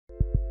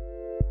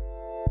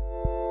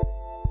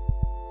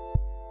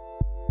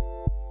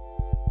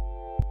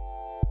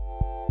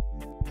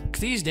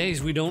these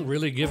days we don't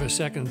really give a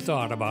second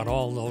thought about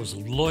all those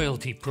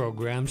loyalty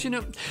programs. You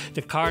know,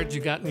 the cards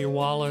you got in your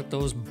wallet,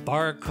 those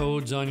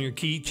barcodes on your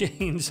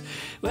keychains.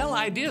 Well,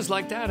 ideas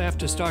like that have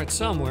to start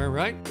somewhere,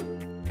 right?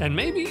 And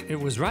maybe it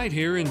was right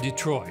here in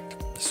Detroit.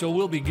 So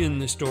we'll begin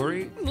the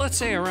story, let's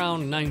say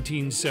around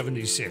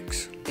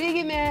 1976.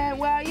 Biggie man,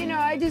 well, you know,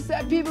 I just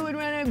thought people would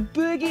run a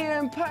boogie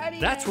and party.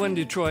 That's when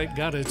Detroit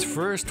got its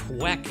first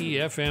wacky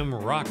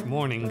FM rock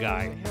morning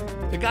guy.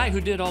 The guy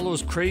who did all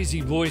those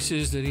crazy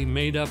voices that he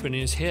made up in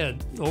his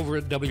head over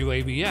at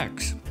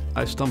WABX.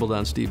 I stumbled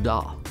on Steve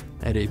Dahl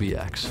at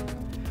ABX,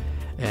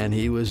 and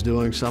he was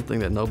doing something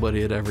that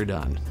nobody had ever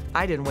done.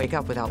 I didn't wake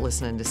up without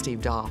listening to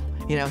Steve Dahl.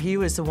 You know, he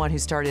was the one who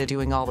started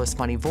doing all those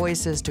funny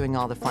voices, doing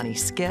all the funny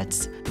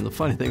skits. And the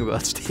funny thing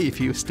about Steve,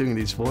 he was doing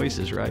these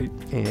voices, right?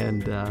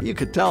 And you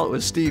could tell it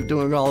was Steve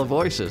doing all the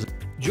voices.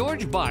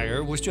 George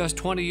Beyer was just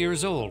 20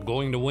 years old,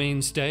 going to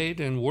Wayne State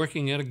and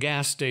working at a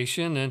gas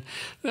station, and,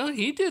 well,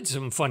 he did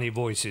some funny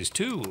voices,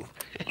 too.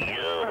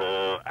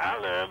 Yo,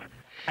 Olive,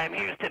 I'm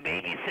here to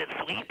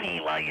babysit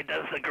Sleepy while you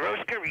does the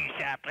grocery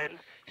shopping.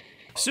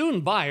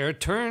 Soon Beyer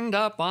turned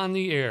up on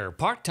the air,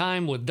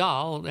 part-time with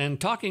Dahl and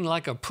talking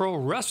like a pro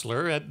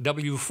wrestler at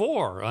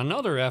W4,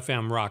 another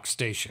FM rock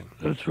station.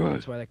 That's right.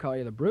 That's why they call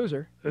you the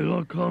Bruiser. They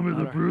don't call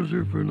me the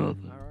Bruiser for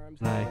nothing.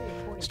 And I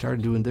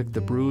started doing Dick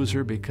the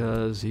Bruiser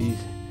because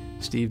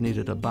Steve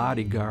needed a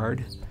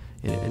bodyguard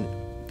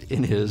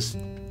in his,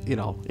 you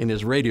know, in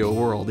his radio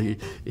world.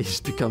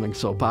 He's becoming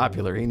so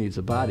popular, he needs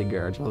a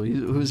bodyguard. Well,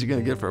 who's he going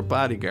to get for a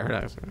bodyguard?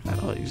 I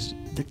don't know, he's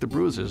Dick the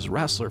Bruiser, a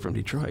wrestler from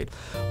Detroit.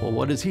 Well,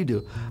 what does he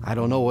do? I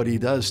don't know what he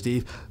does,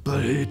 Steve,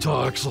 but he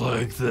talks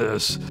like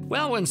this.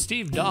 Well, when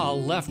Steve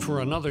Dahl left for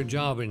another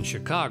job in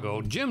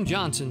Chicago, Jim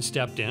Johnson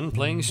stepped in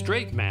playing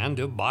straight man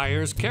to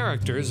Beyer's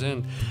characters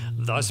and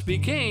thus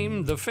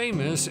became the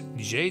famous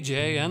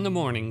JJ and the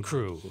Morning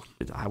Crew.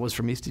 I was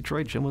from East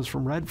Detroit, Jim was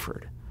from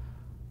Redford.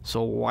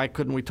 So why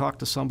couldn't we talk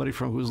to somebody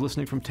who's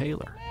listening from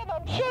Taylor?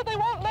 I'm sure they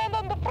won't land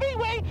on the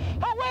freeway.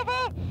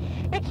 However,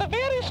 it's a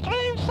very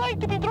strange sight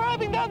to be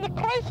driving down the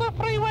Chrysler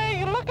Freeway.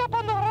 You look up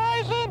on the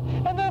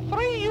horizon, and there are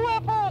three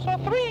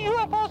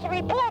UFOs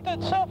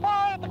reported so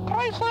far at the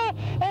Chrysler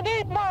and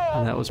 8 Mile.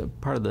 And that was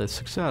part of the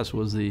success,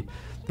 was the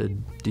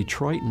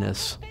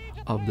Detroitness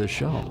of the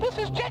show. This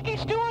is Jackie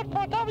Stewart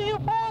for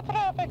W4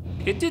 Traffic.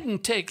 It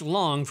didn't take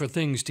long for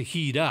things to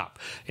heat up.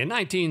 In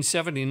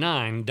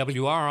 1979,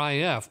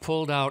 WRIF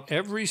pulled out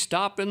every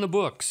stop in the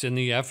books in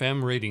the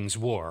FM ratings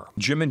war.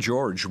 Jim and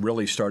George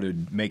really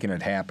started making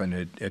it happen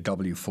at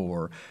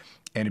W4,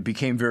 and it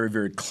became very,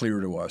 very clear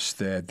to us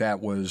that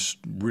that was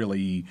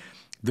really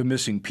the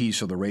missing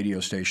piece of the radio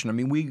station. I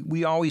mean,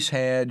 we always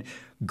had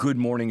good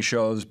morning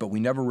shows, but we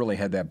never really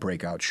had that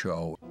breakout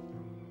show.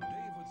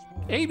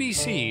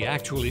 ABC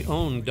actually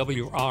owned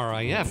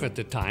WRIF at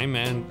the time,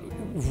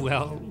 and,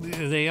 well,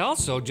 they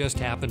also just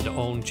happened to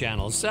own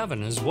Channel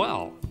 7 as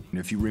well.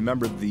 If you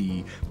remember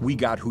the We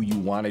Got Who You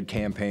Wanted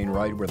campaign,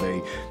 right, where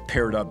they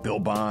paired up Bill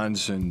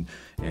Bonds and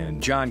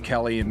John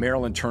Kelly and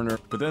Marilyn Turner.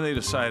 But then they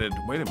decided,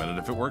 wait a minute,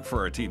 if it worked for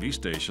our TV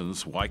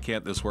stations, why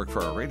can't this work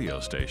for our radio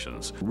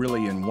stations?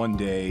 Really, in one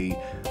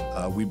day,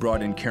 we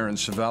brought in Karen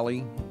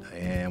Savelli,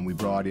 and we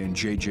brought in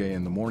JJ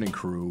and the Morning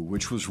Crew,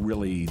 which was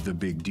really the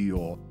big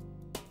deal.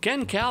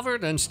 Ken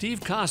Calvert and Steve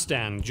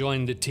Costan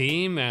joined the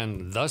team,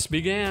 and thus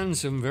began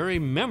some very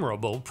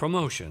memorable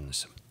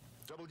promotions.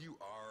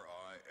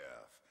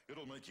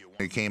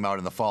 It came out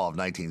in the fall of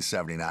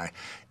 1979.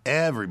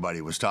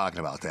 Everybody was talking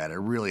about that. It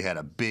really had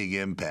a big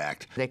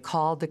impact. They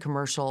called the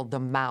commercial The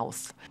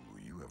Mouth.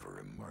 You have a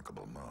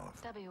remarkable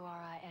mouth.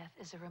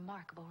 WRIF is a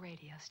remarkable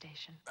radio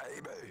station.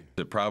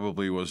 It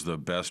probably was the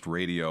best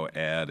radio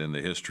ad in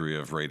the history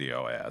of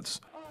radio ads.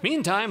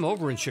 Meantime,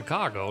 over in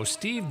Chicago,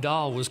 Steve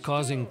Dahl was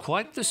causing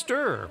quite the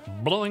stir,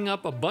 blowing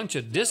up a bunch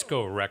of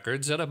disco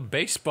records at a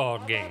baseball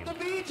game. The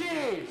Bee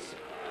Gees.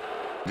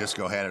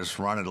 Disco had us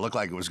running. It looked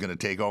like it was going to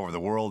take over the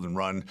world and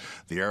run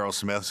the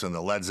Aerosmiths and the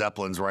Led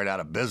Zeppelins right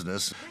out of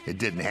business. It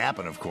didn't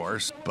happen, of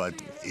course, but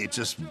it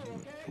just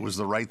was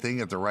the right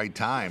thing at the right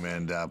time,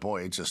 and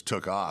boy, it just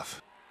took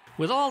off.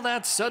 With all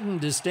that sudden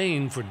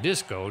disdain for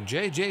disco,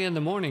 JJ and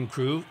the Morning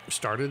Crew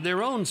started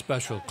their own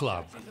special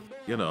club.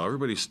 You know,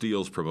 everybody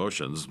steals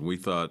promotions. We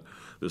thought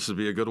this would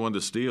be a good one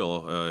to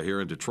steal. Here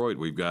in Detroit,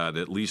 we've got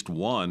at least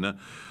 1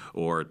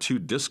 or 2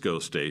 disco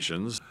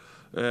stations.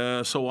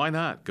 So why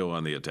not go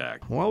on the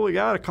attack? Well, we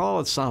got to call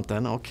it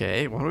something.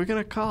 Okay, what are we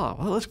going to call it?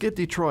 Well, let's get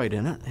Detroit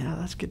in it. Yeah,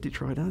 let's get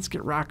Detroit in it. Let's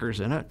get rockers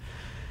in it.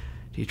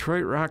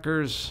 Detroit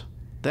rockers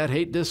that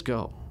hate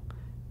disco.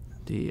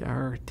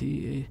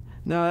 D.R.E.A.D.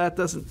 No,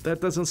 that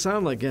doesn't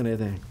sound like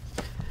anything.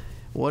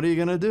 What are you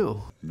going to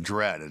do?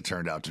 D.R.E.A.D, it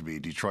turned out to be.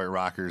 Detroit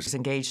rockers. He's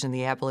engaged in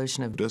the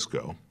abolition of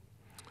disco.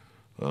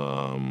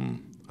 I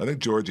think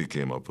Georgie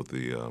came up with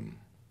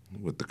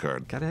the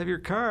card. Got to have your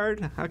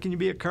card. How can you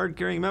be a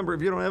card-carrying member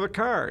if you don't have a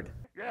card?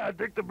 Yeah,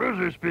 Dick the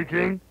Bruiser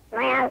speaking.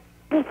 Well,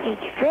 this is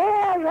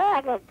fair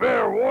warning.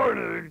 Fair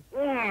warning?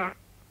 Yeah,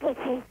 this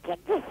is the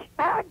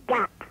Disco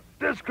Duck.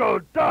 Disco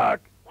Duck?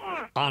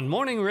 Yeah, On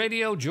morning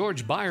radio,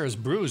 George Byers'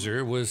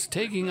 Bruiser was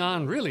taking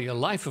on really a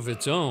life of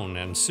its own,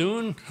 and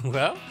soon,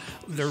 well,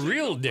 the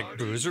real Dick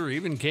Bruiser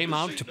even came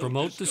out to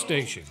promote the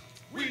station.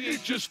 We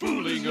ain't just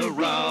fooling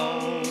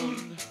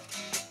around.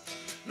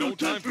 No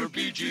time for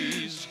Bee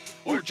Gees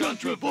or John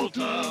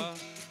Travolta.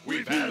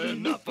 We've had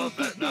enough of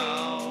that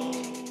now.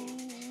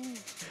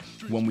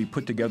 When we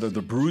put together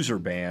the Bruiser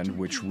Band,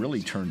 which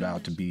really turned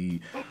out to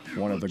be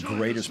one of the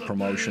greatest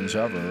promotions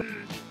ever.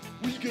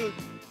 We got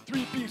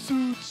three-piece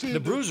suits. The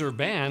Bruiser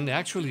Band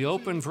actually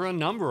opened for a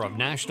number of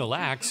national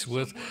acts,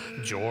 with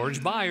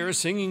George Byers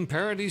singing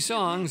parody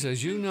songs,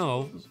 as you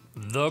know,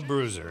 The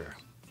Bruiser.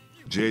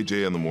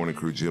 JJ and the morning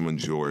crew, Jim and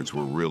George,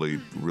 were really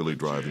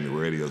driving the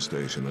radio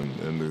station,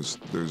 and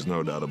there's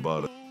no doubt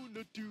about it.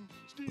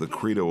 The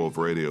credo of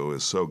radio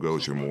is so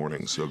goes your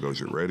morning, so goes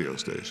your radio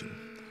station.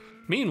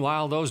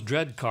 Meanwhile, those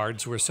dread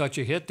cards were such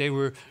a hit, they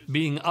were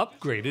being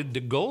upgraded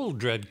to gold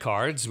dread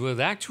cards with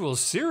actual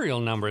serial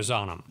numbers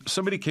on them.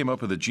 Somebody came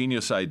up with a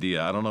genius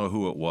idea. I don't know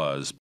who it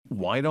was.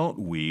 Why don't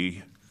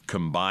we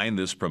combine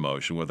this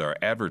promotion with our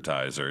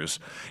advertisers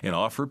and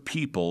offer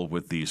people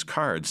with these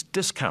cards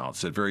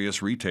discounts at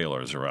various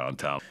retailers around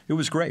town? It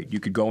was great.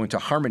 You could go into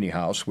Harmony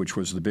House, which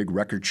was the big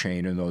record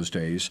chain in those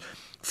days,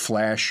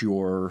 flash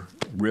your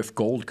WRIF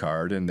gold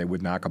card, and they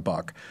would knock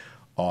 $1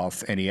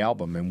 off any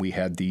album. And we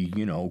had the,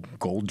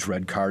 gold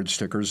dread card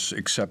stickers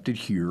accepted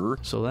here.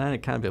 So then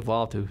it kind of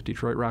evolved to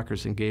Detroit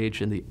Rockers engage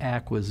in the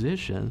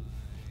acquisition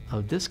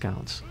of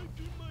discounts.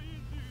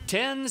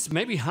 Tens,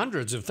 maybe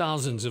hundreds of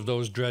thousands of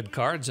those dread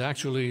cards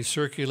actually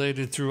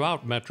circulated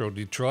throughout Metro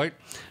Detroit.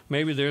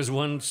 Maybe there's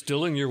one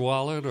still in your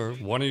wallet or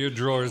one of your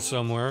drawers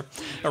somewhere.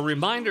 A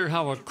reminder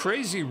how a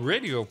crazy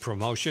radio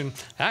promotion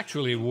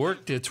actually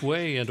worked its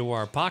way into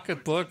our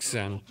pocketbooks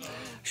and,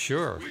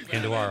 sure,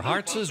 into our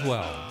hearts as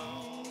well.